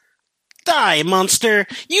Die, monster!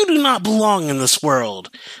 You do not belong in this world!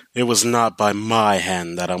 It was not by my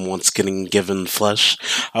hand that I'm once getting given flesh.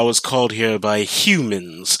 I was called here by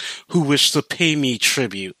humans who wish to pay me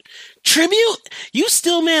tribute. Tribute? You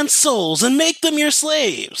steal man's souls and make them your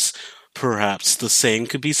slaves! Perhaps the same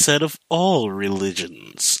could be said of all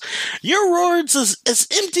religions. Your words as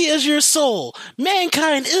empty as your soul.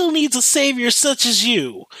 Mankind ill needs a savior such as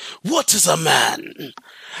you. What is a man?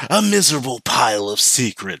 A miserable pile of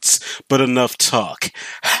secrets, but enough talk.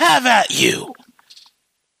 Have at you!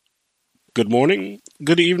 Good morning,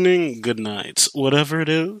 good evening, good night, whatever it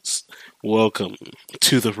is. Welcome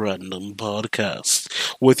to the Random Podcast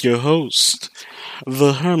with your host,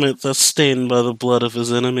 the hermit that's stained by the blood of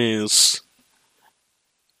his enemies,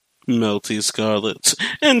 Melty Scarlet.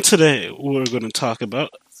 And today we're going to talk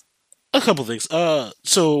about a couple things. I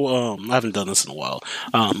haven't done this in a while.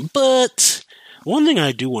 But one thing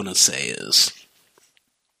I do want to say is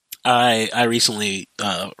I recently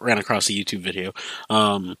ran across a YouTube video.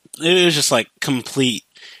 It was just like complete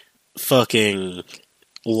fucking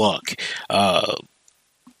luck.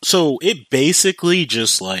 So it basically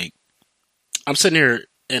just like, I'm sitting here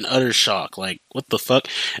in utter shock. Like, what the fuck?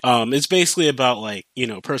 It's basically about like,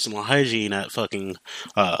 personal hygiene at fucking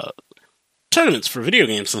tournaments for video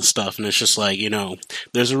games and stuff. And it's just like,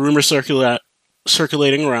 there's a rumor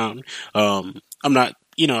circulating around. I'm not,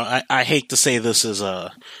 I hate to say this as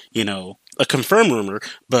a confirmed rumor,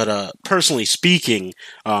 but personally speaking,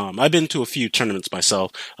 I've been to a few tournaments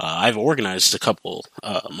myself. I've organized a couple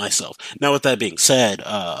myself. Now, with that being said,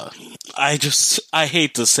 I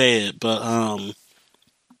hate to say it, but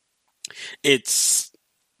it's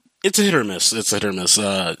a hit or miss. It's a hit or miss.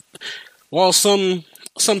 While some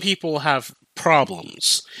people have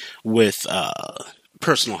problems with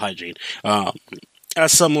personal hygiene,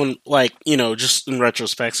 as someone, like, just in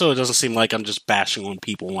retrospect, so it doesn't seem like I'm just bashing on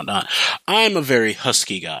people and whatnot, I'm a very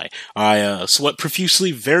husky guy. I sweat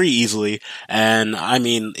profusely very easily, and I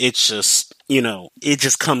mean, it's just, it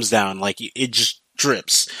just comes down, like, it just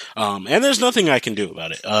drips. And there's nothing I can do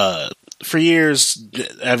about it. For years,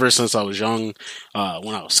 ever since I was young,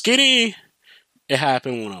 when I was skinny, it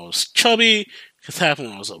happened. When I was chubby, it's happened.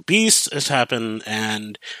 When I was obese, it's happened.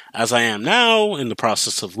 And as I am now, in the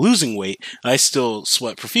process of losing weight, I still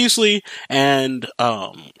sweat profusely. And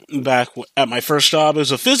back at my first job, it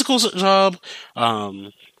was a physical job.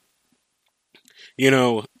 I'm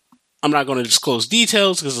not going to disclose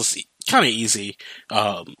details because it's kind of easy,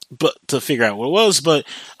 but to figure out what it was. But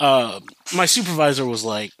my supervisor was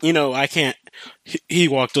like, I can't. He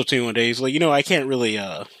walked up to me one day. He's like, I can't really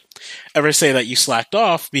ever say that you slacked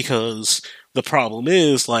off because the problem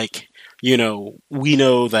is, like, we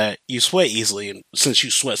know that you sweat easily, and since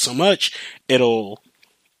you sweat so much, it'll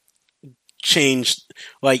change,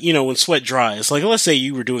 like, when sweat dries. Like, let's say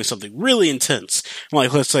you were doing something really intense,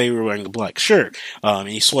 like, let's say you were wearing a black shirt,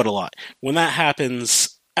 and you sweat a lot. When that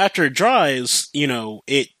happens, after it dries, you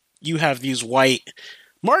have these white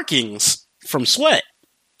markings from sweat,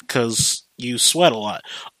 because you sweat a lot.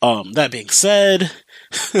 That being said,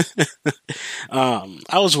 I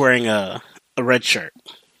was wearing a red shirt.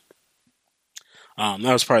 That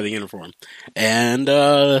was part of the uniform. And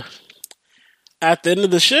at the end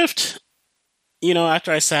of the shift,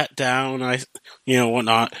 after I sat down,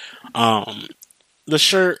 whatnot, the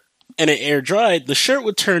shirt, and it air dried, the shirt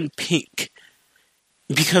would turn pink.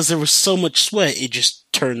 Because there was so much sweat, it just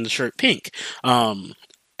turned the shirt pink.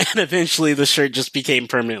 And eventually the shirt just became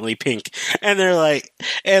permanently pink. And they're like,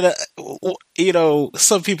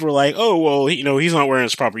 some people were like, oh, well, he's not wearing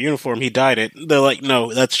his proper uniform. He dyed it. They're like,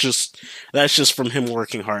 no, that's just from him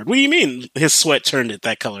working hard. What do you mean his sweat turned it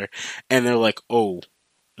that color? And they're like, oh,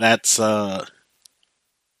 that's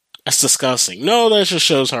disgusting. No, that just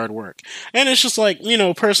shows hard work. And it's just like,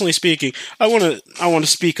 personally speaking, I want to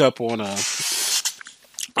speak up on that.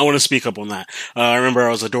 I remember I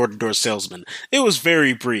was a door-to-door salesman. It was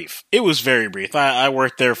very brief. I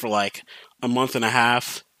worked there for like a month and a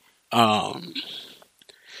half.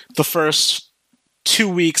 The first 2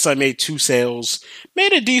 weeks I made 2 sales.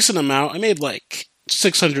 Made a decent amount. I made like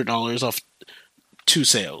 $600 off 2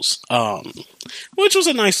 sales. Which was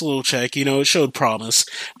a nice little check, it showed promise.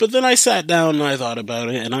 But then I sat down and I thought about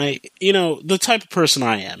it, and the type of person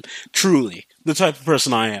I am, truly, the type of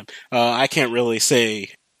person I am, I can't really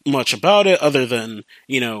say much about it other than,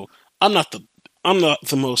 I'm not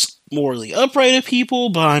the most morally upright of people,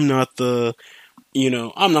 but I'm not the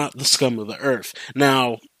scum of the earth.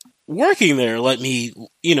 Now, working there let me,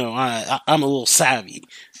 I'm a little savvy.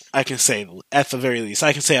 I can say, at the very least,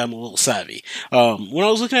 I can say I'm a little savvy. When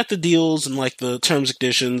I was looking at the deals and like the terms and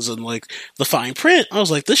conditions and like the fine print, I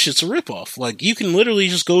was like, this shit's a ripoff. Like, you can literally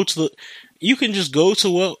just go to what,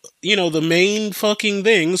 the main fucking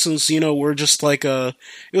thing, since, we're just like it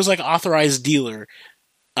was like an authorized dealer,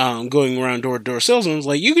 going around door to door salesman. Was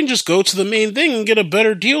like, you can just go to the main thing and get a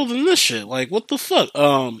better deal than this shit. Like, what the fuck?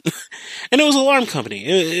 And it was an alarm company.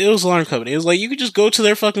 It was an alarm company. It was like, you could just go to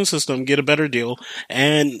their fucking system, get a better deal,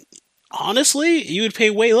 and honestly, you would pay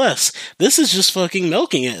way less. This is just fucking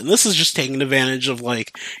milking it, and this is just taking advantage of,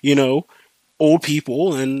 like, old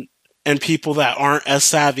people and people that aren't as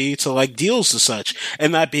savvy to like deals and such.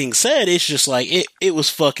 And that being said, it's just like it was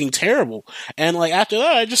fucking terrible. And like after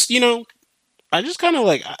that, I just kind of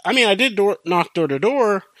like, I did knock door to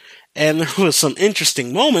door, and there was some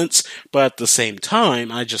interesting moments, but at the same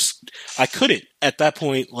time, I couldn't at that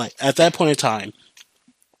point. Like at that point in time,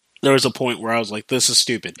 there was a point where I was like, this is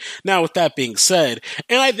stupid. Now, with that being said,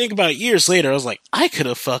 and I think about it years later, I was like, I could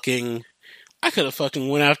have fucking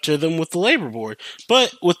went after them with the labor board.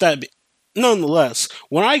 But with that, nonetheless,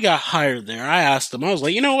 when I got hired there, I asked them, I was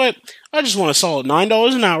like, you know what? I just want a solid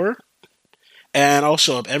 $9 an hour, and I'll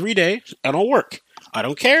show up every day, and I'll work. I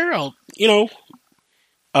don't care. You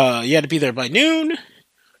had to be there by noon.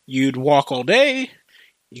 You'd walk all day.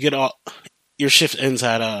 Your shift ends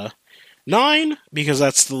at 9, because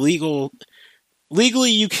that's the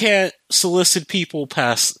legally you can't solicit people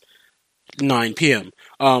past 9 p.m.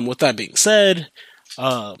 With that being said,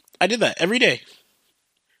 I did that every day,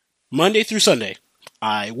 Monday through Sunday.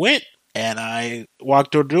 I went and I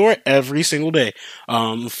walked door to door every single day,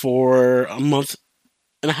 for a month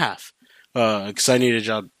and a half, because I needed a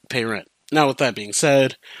job to pay rent. Now, with that being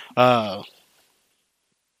said,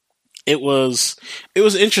 it was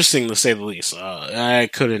interesting to say the least. I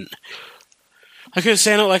couldn't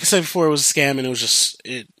stand it. Like I said before, it was a scam, and it was just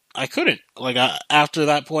I couldn't. Like, after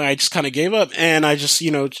that point, I just kind of gave up, and I just,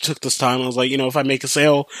 took this time. I was like, if I make a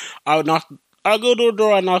sale, I'll go door to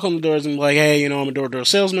door, I'd knock on the doors and be like, hey, I'm a door to door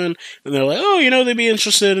salesman. And they're like, oh, they'd be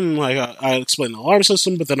interested. And like, I explain the alarm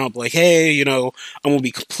system, but then I'll be like, hey, I'm going to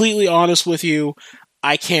be completely honest with you.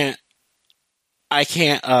 I can't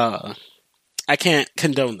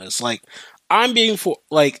condone this. Like, I'm being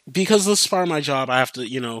because this is part of my job, I have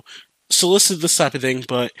to, solicit this type of thing,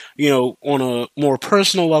 but, on a more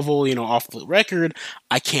personal level, off the record,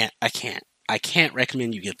 I can't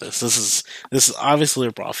recommend you get this. This is obviously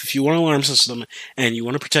a ripoff. If you want an alarm system and you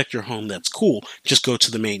want to protect your home, that's cool. Just go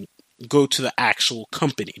to the actual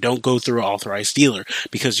company. Don't go through an authorized dealer,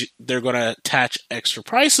 because they're going to attach extra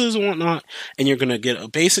prices and whatnot, and you're going to get a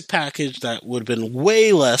basic package that would have been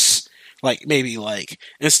way less. Like, maybe,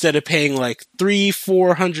 instead of paying,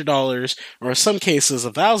 $300-400, or in some cases,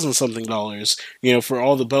 $1,000-something, for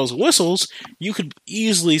all the bells and whistles, you could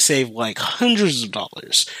easily save, hundreds of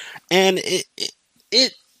dollars. And it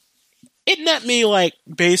net me,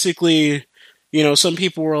 basically, some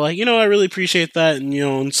people were like, I really appreciate that, and,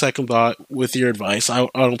 on second thought, with your advice, I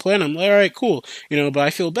don't plan. I'm like, alright, cool. But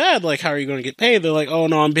I feel bad, how are you going to get paid? They're like, oh,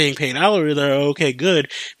 no, I'm being paid hourly. They're okay,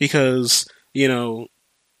 good, because,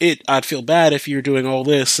 I'd feel bad if you're doing all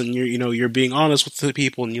this and you're being honest with the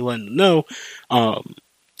people and you let them know,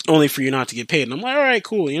 only for you not to get paid. And I'm like, all right,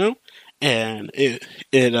 cool, and it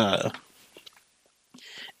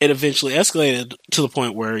eventually escalated to the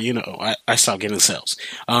point where, I stopped getting sales.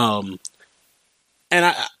 And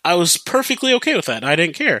I was perfectly okay with that. I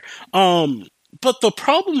didn't care. But the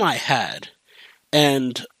problem I had,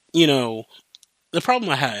 and,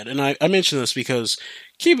 I mentioned this because,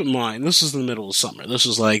 keep in mind, this is the middle of summer. This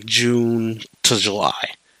was June to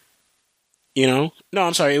July. No,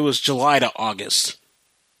 I'm sorry, it was July to August.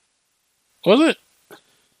 Was it?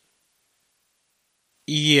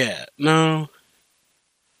 Yeah, no.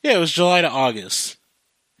 Yeah, it was July to August.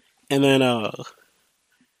 And then,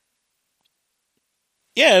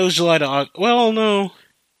 yeah, it was July to August. Well, no.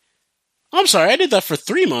 I'm sorry, I did that for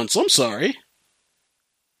 3 months. I'm sorry.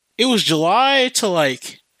 It was July to,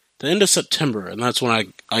 the end of September, and that's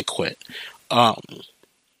when I quit.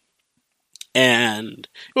 And it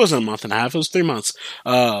wasn't a month and a half, it was 3 months.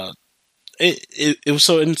 It was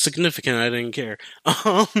so insignificant, I didn't care.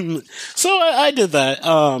 So I did that.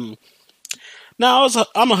 Now,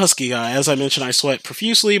 I'm a husky guy. As I mentioned, I sweat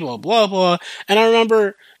profusely, blah, blah, blah. And I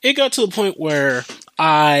remember it got to the point where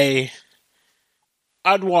I'd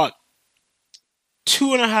walk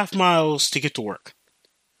 2.5 miles to get to work.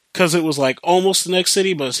 Because it was almost the next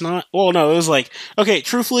city, but it's not. Well, no, it was okay,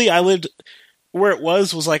 truthfully, I lived where it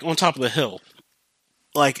was on top of the hill.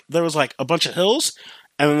 There was a bunch of hills,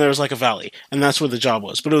 and then there was a valley, and that's where the job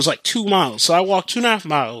was. But it was 2 miles, so I walked 2.5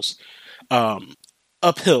 miles,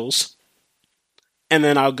 up hills, and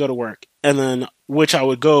then I would go to work, and then which I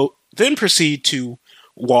would go then proceed to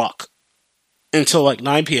walk until like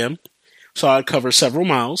 9 p.m. So I'd cover several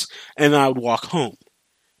miles, and then I would walk home,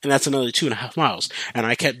 and that's another 2.5 miles, and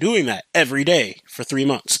I kept doing that every day for 3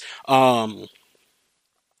 months.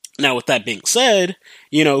 Now, with that being said,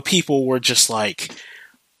 people were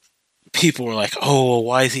like, oh,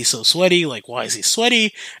 why is he so sweaty? Like, why is he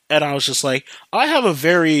sweaty? And I was just like, I have a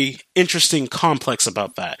very interesting complex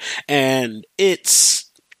about that. And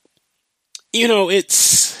it's,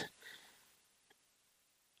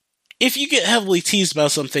 if you get heavily teased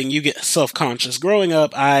about something, you get self-conscious. Growing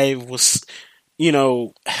up, I was,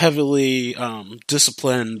 heavily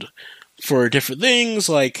disciplined for different things.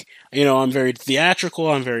 Like, I'm very theatrical,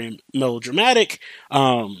 I'm very melodramatic.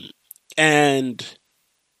 And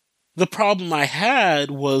the problem I had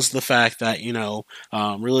was the fact that,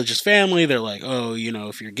 religious family, they're like, oh,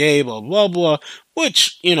 if you're gay, blah, blah, blah,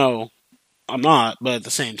 which, I'm not, but at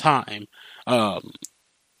the same time,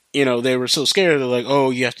 they were so scared, they're like,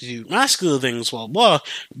 oh, you have to do masculine things, blah, blah,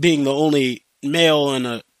 being the only male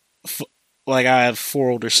in I have 4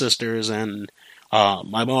 older sisters, and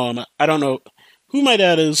my mom, I don't know who my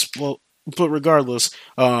dad is, well, but regardless,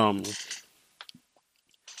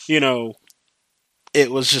 it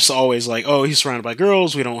was just always like, oh, he's surrounded by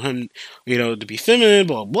girls, we don't want him, to be feminine,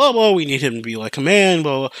 blah, blah, blah, we need him to be like a man,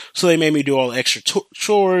 blah, blah. So they made me do all the extra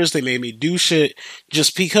chores, they made me do shit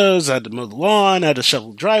just because I had to mow the lawn, I had to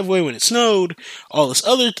shovel the driveway when it snowed, all this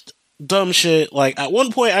other dumb shit. Like, at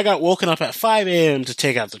one point, I got woken up at 5 a.m. to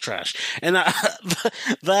take out the trash. And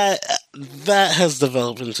that has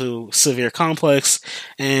developed into severe complex,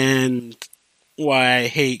 and why I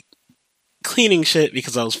hate cleaning shit,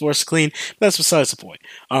 because I was forced to clean. That's besides the point.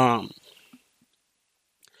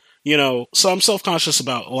 So I'm self-conscious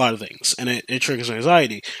about a lot of things, and it triggers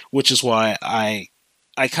anxiety, which is why I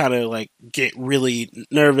kind of like get really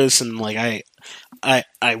nervous, and like I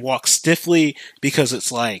walk stiffly, because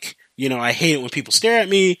it's like, I hate it when people stare at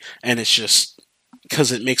me, and it's just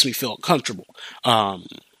because it makes me feel uncomfortable.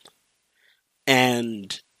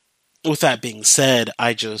 And with that being said,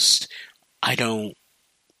 I don't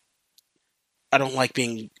like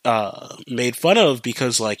being made fun of,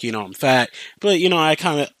 because, like, I'm fat. But, I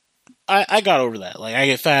got over that. Like, I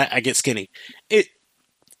get fat, I get skinny. It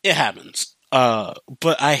happens.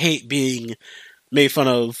 But I hate being made fun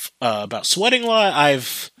of about sweating a lot.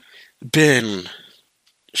 I've been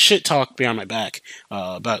shit talked behind my back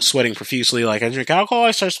about sweating profusely. Like, I drink alcohol,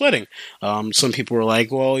 I start sweating. Some people were like,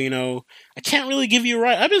 well, I can't really give you a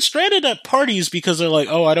ride. I've been stranded at parties because they're like,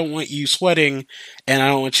 oh, I don't want you sweating, and I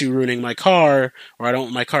don't want you ruining my car, or I don't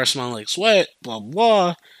want my car smelling like sweat, blah,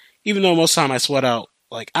 blah. Even though most of the time I sweat out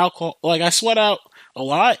like alcohol. Like, I sweat out a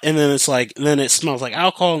lot, and then it's like, then it smells like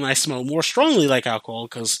alcohol, and I smell more strongly like alcohol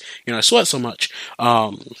because, I sweat so much.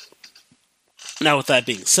 Now, with that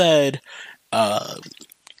being said,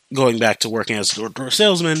 going back to working as a door-to-door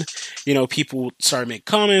salesman, people started making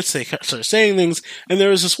comments, they started saying things, and there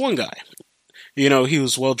was this one guy. He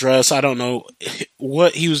was well-dressed. I don't know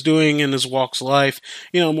what he was doing in his walks of life.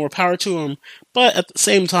 More power to him. But at the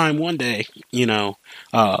same time, one day,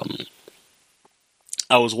 I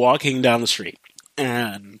was walking down the street,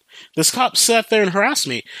 and this cop sat there and harassed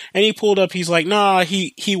me. And he pulled up, he's like, nah,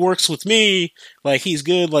 he works with me. Like, he's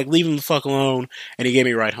good. Like, leave him the fuck alone. And he gave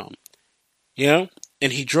me a ride home.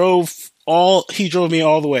 And he drove me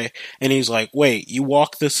all the way, and he's like, wait, you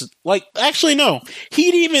walk this, like, actually, no, he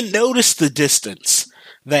didn't even notice the distance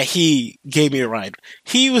that he gave me a ride.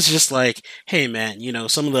 He was just like, hey man,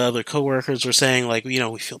 some of the other coworkers were saying, like, we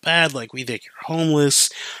feel bad, like, we think you're homeless,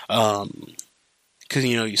 cause,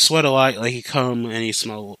 you sweat a lot, like, you come and you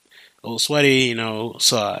smell a little sweaty,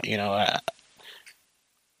 so,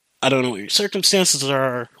 I don't know what your circumstances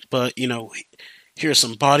are, but, here's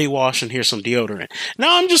some body wash and here's some deodorant.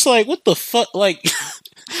 Now I'm just like, what the fuck? Like,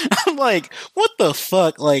 I'm like, what the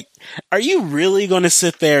fuck? Like, are you really going to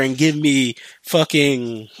sit there and give me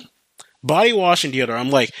fucking body wash and deodorant? I'm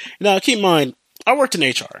like, now keep in mind, I worked in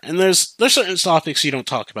HR, and there's certain topics you don't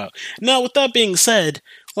talk about. Now, with that being said,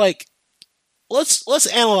 like, let's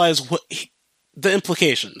analyze the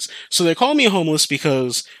implications. So they call me homeless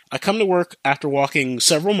because I come to work after walking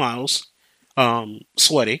several miles,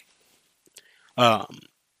 sweaty. And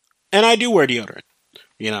I do wear deodorant.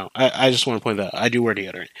 I just want to point that out. I do wear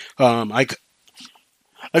deodorant. I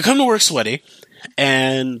come to work sweaty,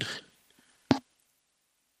 and,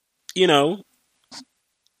 I'm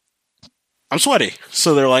sweaty.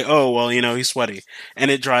 So they're like, oh, well, he's sweaty. And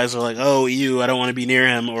it dries. They're like, oh, I don't want to be near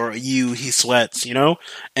him, or he sweats,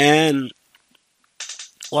 And,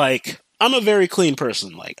 like, I'm a very clean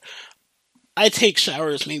person. Like, I take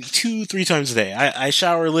showers maybe 2-3 times a day. I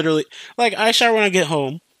shower literally, like, I shower when I get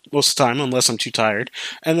home most of the time, unless I'm too tired.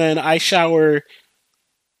 And then I shower.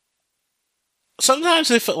 Sometimes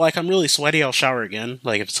if like I'm really sweaty, I'll shower again.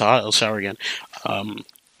 Like if it's hot, I'll shower again,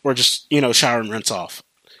 or just shower and rinse off.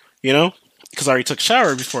 Because I already took a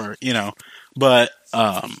shower before. But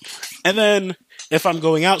and then if I'm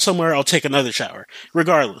going out somewhere, I'll take another shower,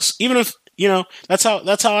 regardless. Even if that's how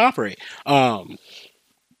I operate.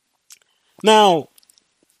 Now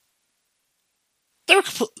they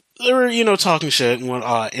were talking shit and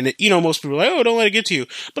whatnot, and most people are like, oh, don't let it get to you.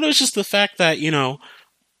 But it was just the fact that you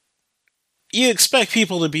expect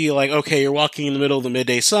people to be like, okay, you're walking in the middle of the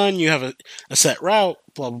midday sun, you have a set route,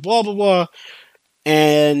 blah, blah, blah, blah, blah,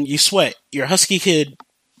 and you sweat. You're a husky kid.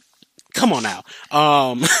 Come on now.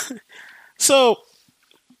 So,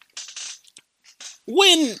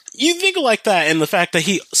 when you think like that, and the fact that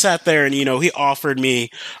he sat there and, he offered me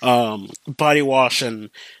body wash and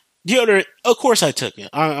deodorant, of course I took it.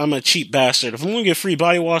 I'm a cheap bastard. If I'm going to get free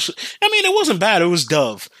body wash, I mean, it wasn't bad. It was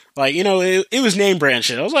Dove. Like, it was name brand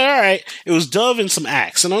shit. I was like, all right. It was Dove and some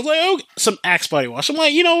Axe. And I was like, oh, some Axe body wash. I'm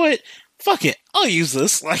like, you know what? Fuck it. I'll use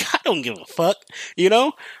this. Like, I don't give a fuck,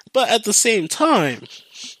 But at the same time,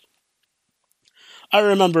 I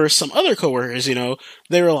remember some other coworkers,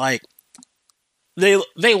 they were like,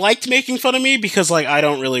 they liked making fun of me because, like, I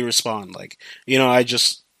don't really respond. Like,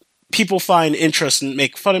 people find interest and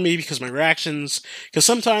make fun of me because my reactions, because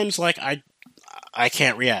sometimes, like, I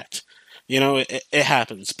can't react. It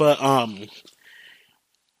happens. But,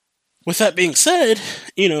 with that being said,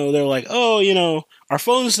 they're like, oh, our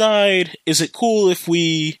phones died. Is it cool if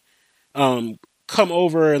we, come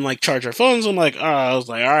over and, like, charge our phones? I'm like, I was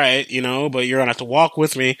like, all right, but you're gonna have to walk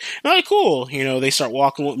with me. And I'm like, cool. They start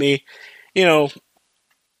walking with me, 10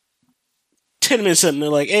 minutes in, and they're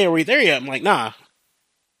like, hey, are we there yet? I'm like, nah.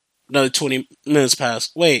 Another 20 minutes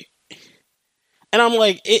passed. Wait. And I'm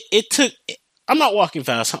like, it took... I'm not walking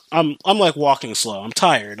fast. I'm like walking slow. I'm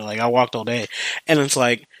tired. Like, I walked all day. And it's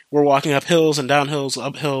like, we're walking up hills and down hills,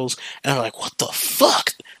 up hills. And they're like, what the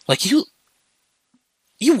fuck? Like, you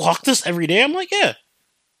walk this every day? I'm like, yeah.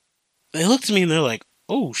 They looked at me and they're like,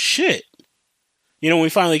 oh, shit. We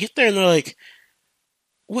finally get there and they're like,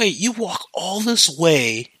 wait, you walk all this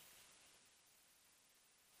way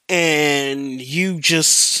and you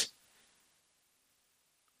just...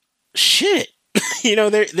 Shit.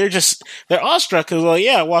 They're awestruck because, like,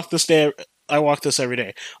 yeah, I walk this every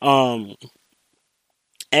day.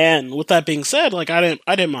 And with that being said, like, I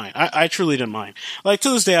didn't mind. I truly didn't mind. Like,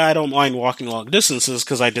 to this day, I don't mind walking long distances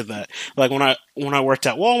because I did that. Like, when I worked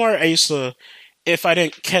at Walmart, I used to, if I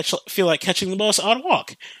didn't feel like catching the bus, I'd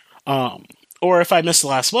walk. Or if I missed the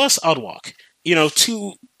last bus, I'd walk. It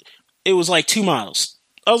was like 2 miles.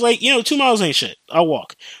 I was like, 2 miles ain't shit. I'll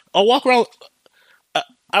walk around.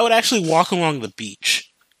 I would actually walk along the beach.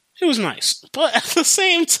 It was nice. But at the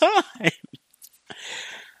same time,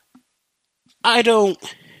 I know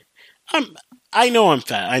I'm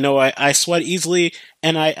fat. I know I sweat easily,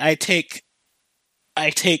 and I take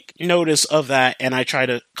notice of that, and I try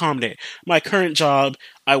to accommodate. My current job,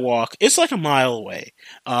 I walk. It's like a mile away.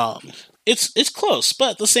 It's close,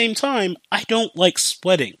 but at the same time, I don't like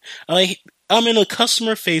sweating. I'm in a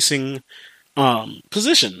customer-facing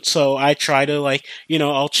position. So I try to, like,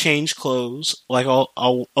 I'll change clothes. Like,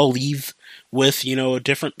 I'll leave with, a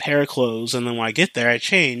different pair of clothes, and then when I get there, I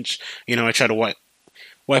change. I try to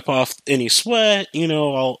wipe off any sweat.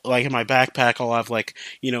 I'll, like, in my backpack, I'll have, like,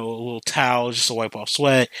 a little towel just to wipe off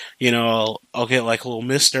sweat. I'll get, like, a little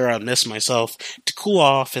mister. I'll mist myself to cool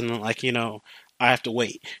off, and then, like, I have to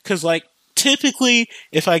wait. Because, like, typically,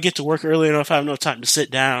 if I get to work early enough, I have enough time to sit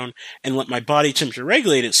down and let my body temperature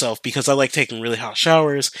regulate itself, because I like taking really hot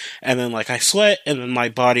showers, and then, like, I sweat, and then my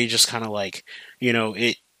body just kind of, like,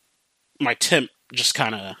 my temp just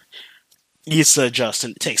kind of needs to adjust,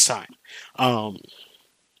 and it takes time.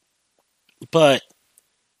 But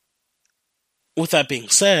with that being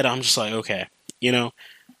said, I'm just like, okay,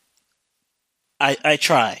 I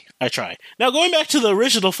try. Now, going back to the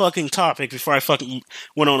original fucking topic before I fucking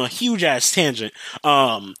went on a huge ass tangent.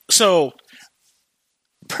 So,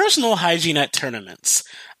 personal hygiene at tournaments.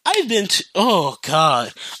 I've been to, oh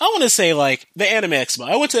god, I want to say, like, the Anime Expo.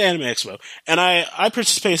 I went to the Anime Expo, and I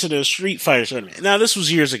participated in a Street Fighter tournament. Now, this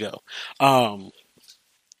was years ago. I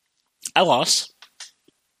lost.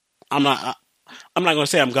 I'm not going to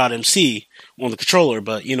say I'm God MC on the controller,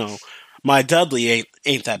 but, my Dudley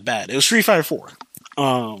ain't that bad. It was Street Fighter 4.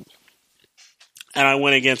 And I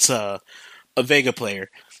went against a Vega player.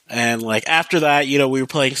 And, like, after that, we were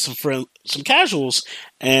playing some casuals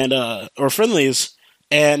and or friendlies,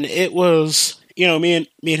 and it was me and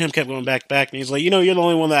him kept going back, and he's like, you're the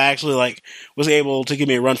only one that actually like was able to give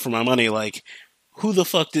me a run for my money. Like, who the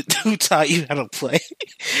fuck who taught you how to play?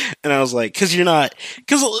 And I was like, because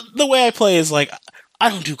the way I play is like, I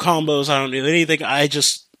don't do combos, I don't do anything. I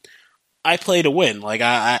play to win. Like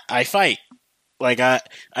I fight. Like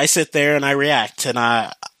I sit there and I react, and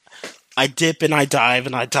I dip and I dive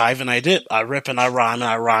and I dive and I dip. I rip and I rhyme and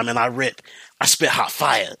I rhyme and I rip. I spit hot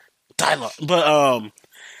fire. Dialogue. But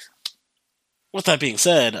with that being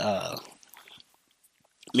said,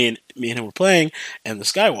 me and him were playing, and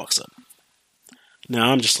this guy walks up.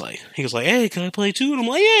 Now I'm just like, he was like, "Hey, can I play too?" And I'm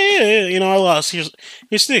like, "Yeah. I lost. Here's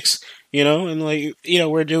sticks." And like,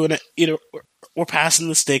 we're doing it. We're passing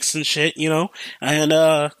the sticks and shit. And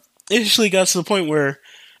it actually got to the point where,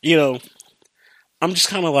 I'm just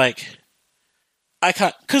kind of like,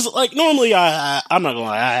 because like normally I'm not gonna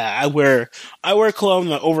lie, I wear cologne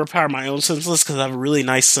that overpower my own senses because I have a really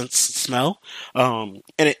nice sense of smell, and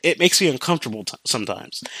it makes me uncomfortable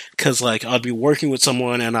sometimes because like I'd be working with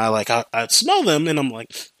someone and I'd smell them and I'm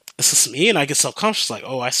like, is this me? And I get self conscious like,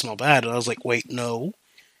 oh, I smell bad, and I was like, wait, no,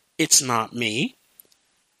 it's not me,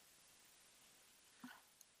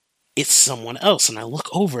 it's someone else, and I look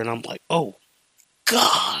over and I'm like, oh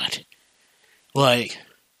God, like.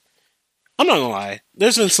 I'm not gonna lie.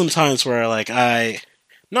 There's been some times where, like,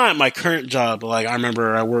 not at my current job, but, like, I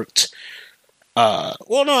remember I worked, well,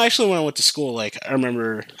 no, actually, when I went to school, like, I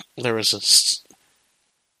remember there was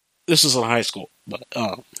this was in high school, but,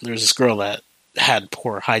 there was this girl that had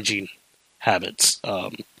poor hygiene habits,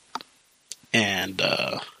 and,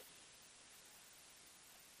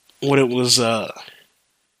 when it was,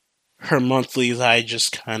 her monthlies, I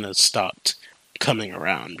just kind of stopped coming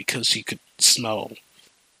around because you could smell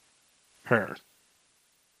her,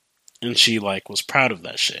 and she like was proud of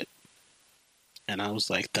that shit, and I was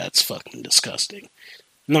like, that's fucking disgusting.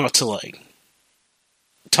 Not to like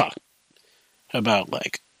talk about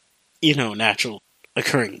like natural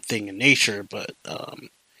occurring thing in nature, but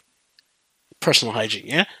personal hygiene,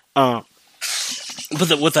 yeah. But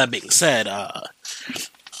with that being said,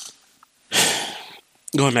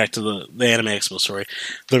 going back to the Anime Expo story,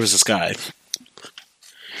 there was this guy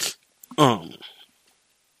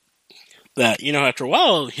that, after a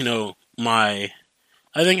while, I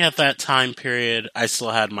think at that time period, I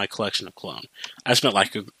still had my collection of cologne. At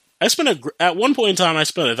one point in time, I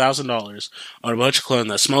spent $1,000 on a bunch of cologne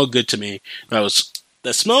that smelled good to me,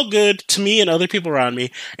 that smelled good to me and other people around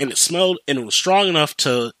me, and it was strong enough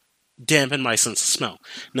to dampen my sense of smell.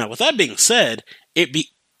 Now, with that being said, it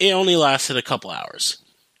only lasted a couple hours,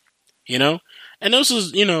 and this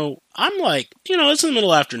was, I'm like, it's in the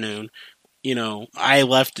middle of the afternoon. I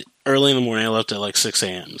left early in the morning. I left at like 6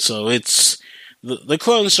 a.m. So it's the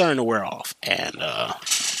cologne's starting to wear off, and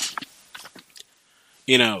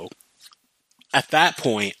at that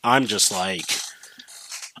point, I'm just like,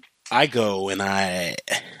 I go and I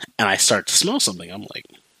start to smell something. I'm like,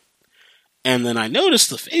 and then I notice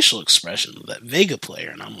the facial expression of that Vega player,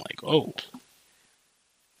 and I'm like, oh.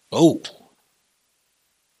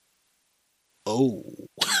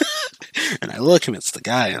 And I look and it's the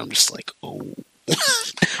guy, and I'm just like, oh.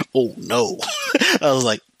 Oh no. I was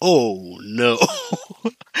like, oh no.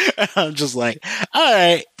 And I'm just like,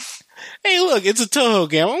 alright. Hey, look, it's a Toho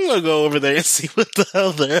game. I'm gonna go over there and see what the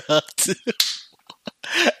hell they're up to.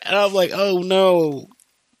 And I'm like, oh no.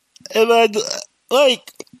 And I,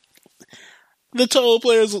 like, the Toho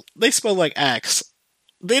players, they smell like Axe.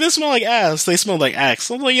 They didn't smell like ass, they smelled like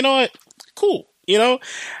Axe. I'm like, you know what? Cool.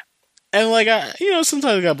 And like, sometimes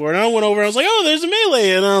I got bored. And I went over, I was like, oh, there's a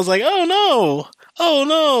melee. And I was like, oh no. Oh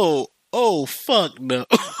no. Oh fuck no.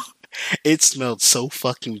 It smelled so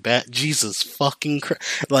fucking bad. Jesus fucking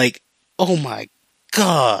Christ. Like, oh my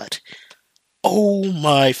God. Oh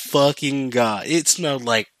my fucking God. It smelled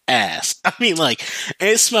like ass. I mean, like,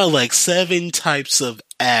 it smelled like 7 types of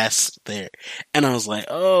ass there. And I was like,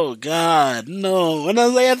 oh God, no. And I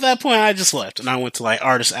was like, at that point, I just left. And I went to like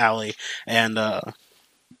Artist Alley. And,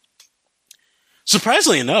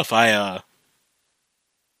 surprisingly enough, I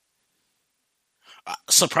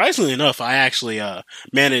actually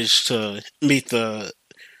managed to meet the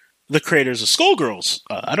creators of Skullgirls.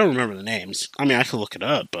 I don't remember the names. I mean, I could look it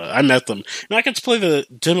up, but I met them, and I got to play the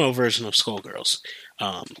demo version of Skullgirls.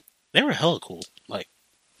 They were hella cool. Like,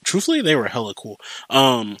 truthfully, they were hella cool.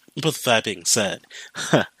 But with that being said,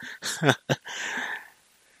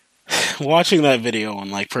 watching that video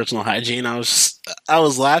on like personal hygiene, I was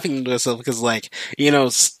laughing to myself because, like,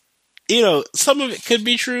 some of it could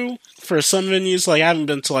be true for some venues. Like, I haven't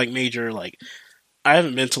been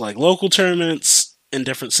to like local tournaments in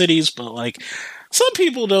different cities, but like, some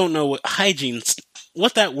people don't know what hygiene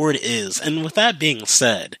what that word is. And with that being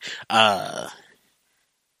said,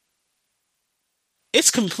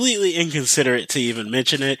 it's completely inconsiderate to even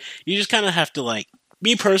mention it. You just kind of have to, like,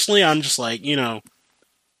 me personally, I'm just like,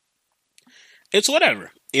 it's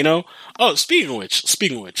whatever, Oh, speaking of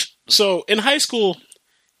which, so in high school,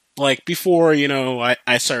 like, before,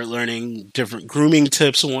 I started learning different grooming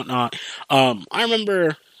tips and whatnot, I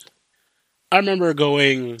remember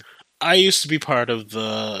going, I used to be part of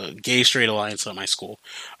the Gay Straight Alliance at my school,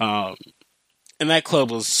 and that club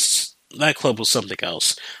was something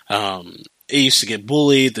else. It used to get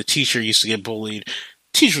bullied. The teacher used to get bullied.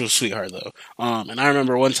 Teacher was a sweetheart though. And I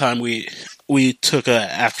remember one time we took a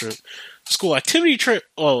after school activity trip.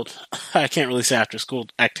 Well, I can't really say after school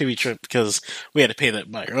activity trip because we had to pay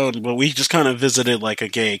that by our own. But we just kind of visited like a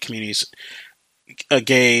gay community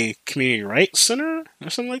rights center or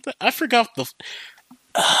something like that. I forgot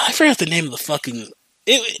the name of the fucking.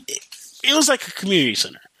 It was like a community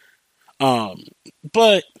center.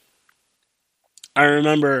 But I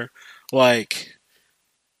remember, like,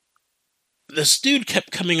 this dude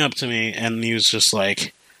kept coming up to me, and he was just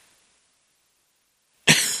like,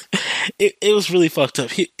 it was really fucked up.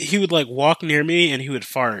 He would, like, walk near me, and he would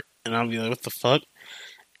fart, and I'd be like, what the fuck?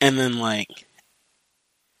 And then, like,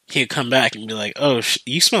 he'd come back and be like, oh,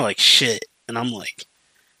 you smell like shit. And I'm like,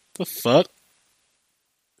 the fuck?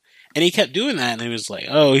 And he kept doing that, and he was like,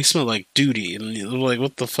 oh, he smelled like duty. And I'm like,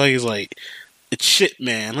 what the fuck? He's like, it's shit,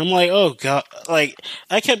 man. I'm like, oh god, like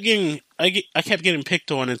I kept getting picked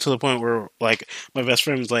on until the point where, like, my best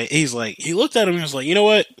friend was like, he looked at him and was like, you know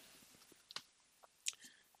what?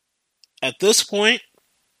 At this point,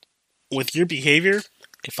 with your behavior,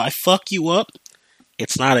 if I fuck you up,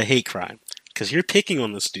 it's not a hate crime because you're picking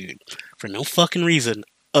on this dude for no fucking reason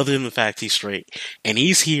other than the fact he's straight and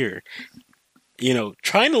he's here,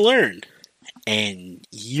 trying to learn, and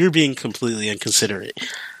you're being completely inconsiderate.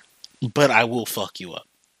 But I will fuck you up.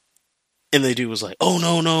 And the dude was like, oh,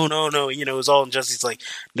 no. It was all injustice. He's like,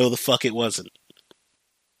 no, the fuck it wasn't.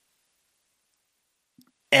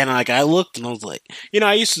 And, like, I looked and I was like,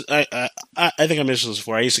 I used to, I think I mentioned this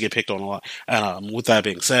before, I used to get picked on a lot. With that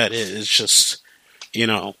being said, it's just,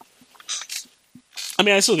 I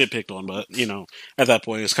mean, I still get picked on, but, at that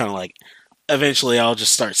point, it's kind of like, eventually I'll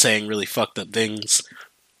just start saying really fucked up things,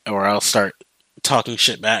 or I'll start talking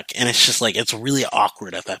shit back, and it's just like, it's really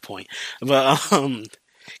awkward at that point. But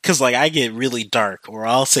because, like, I get really dark, or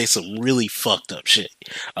I'll say some really fucked up shit.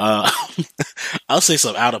 I'll say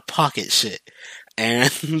some out of pocket shit,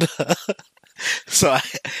 and so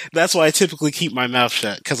that's why I typically keep my mouth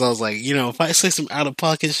shut, because I was like, if I say some out of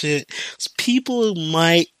pocket shit, people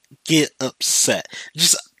might get upset,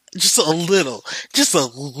 just a little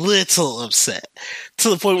upset, to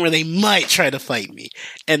the point where they might try to fight me,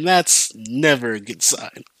 and that's never a good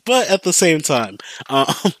sign. But at the same time,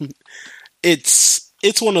 it's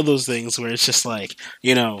one of those things where it's just like,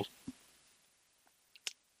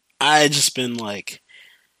 I just been like,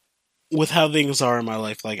 with how things are in my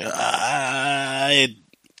life, like,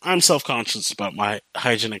 I'm self-conscious about my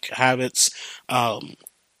hygienic habits. I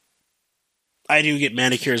do get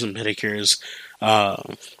manicures and pedicures,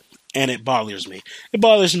 and it bothers me. It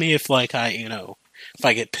bothers me if, like, if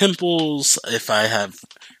I get pimples, if I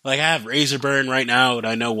have razor burn right now, and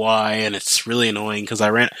I know why, and it's really annoying because I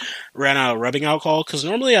ran out of rubbing alcohol. Because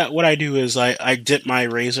normally what I do is I dip my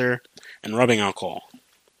razor in rubbing alcohol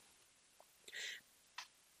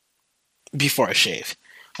before I shave,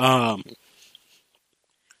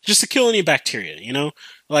 just to kill any bacteria.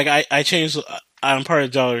 Like I change. I'm part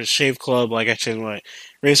of Dollar Shave Club. Like, I change my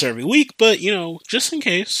razor every week, but just in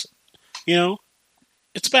case.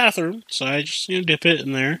 It's a bathroom, so I just dip it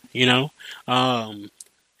in there.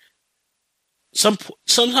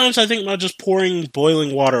 Sometimes I think about just pouring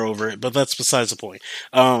boiling water over it, but that's besides the point.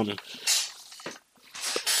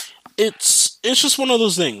 It's just one of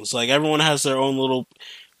those things. Like, everyone has their own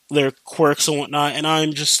their quirks and whatnot, and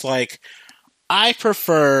I'm just like, I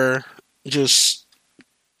prefer just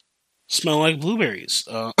smell like blueberries.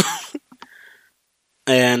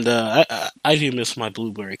 And I do miss my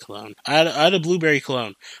blueberry cologne. I had a blueberry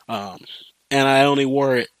cologne, and I only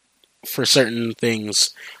wore it for certain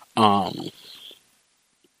things. But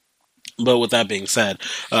with that being said,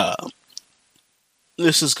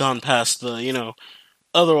 this has gone past the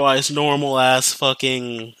otherwise normal ass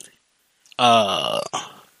fucking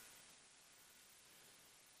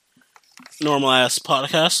normal ass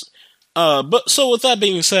podcast. But so with that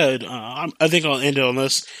being said, I think I'll end it on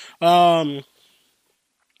this.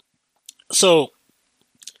 So,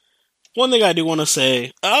 one thing I do want to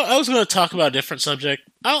say, I was going to talk about a different subject.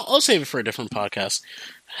 I'll save it for a different podcast.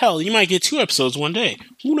 Hell, you might get 2 episodes one day.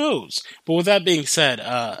 Who knows? But with that being said,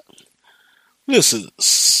 this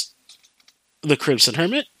is the Crimson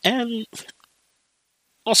Hermit, and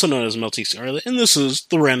also known as Melty Scarlet, and this is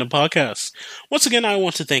the Random Podcast. Once again, I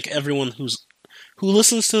want to thank everyone who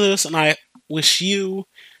listens to this, and I wish you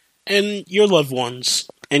and your loved ones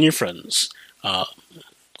and your friends a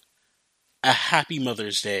happy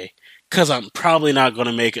Mother's Day. Because I'm probably not going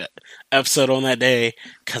to make an episode on that day,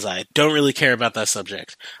 because I don't really care about that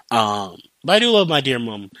subject. But I do love my dear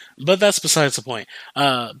mom. But that's besides the point.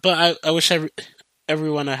 But I wish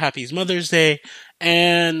everyone a happy Mother's Day.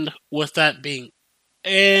 And with that being...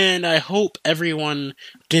 And I hope everyone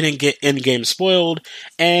didn't get in-game spoiled.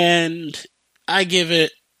 And I give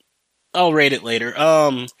it... I'll rate it later.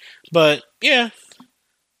 But, yeah.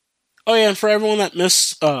 Oh, yeah, and for everyone that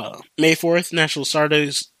missed May 4th, National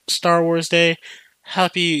Star Wars Day,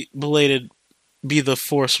 happy belated be the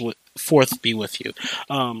fourth be with you.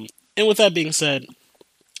 And with that being said,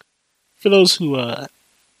 for those who have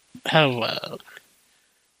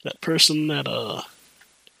that person that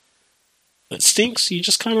stinks, you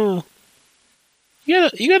just kind of you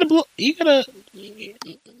gotta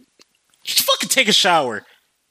just fucking take a shower.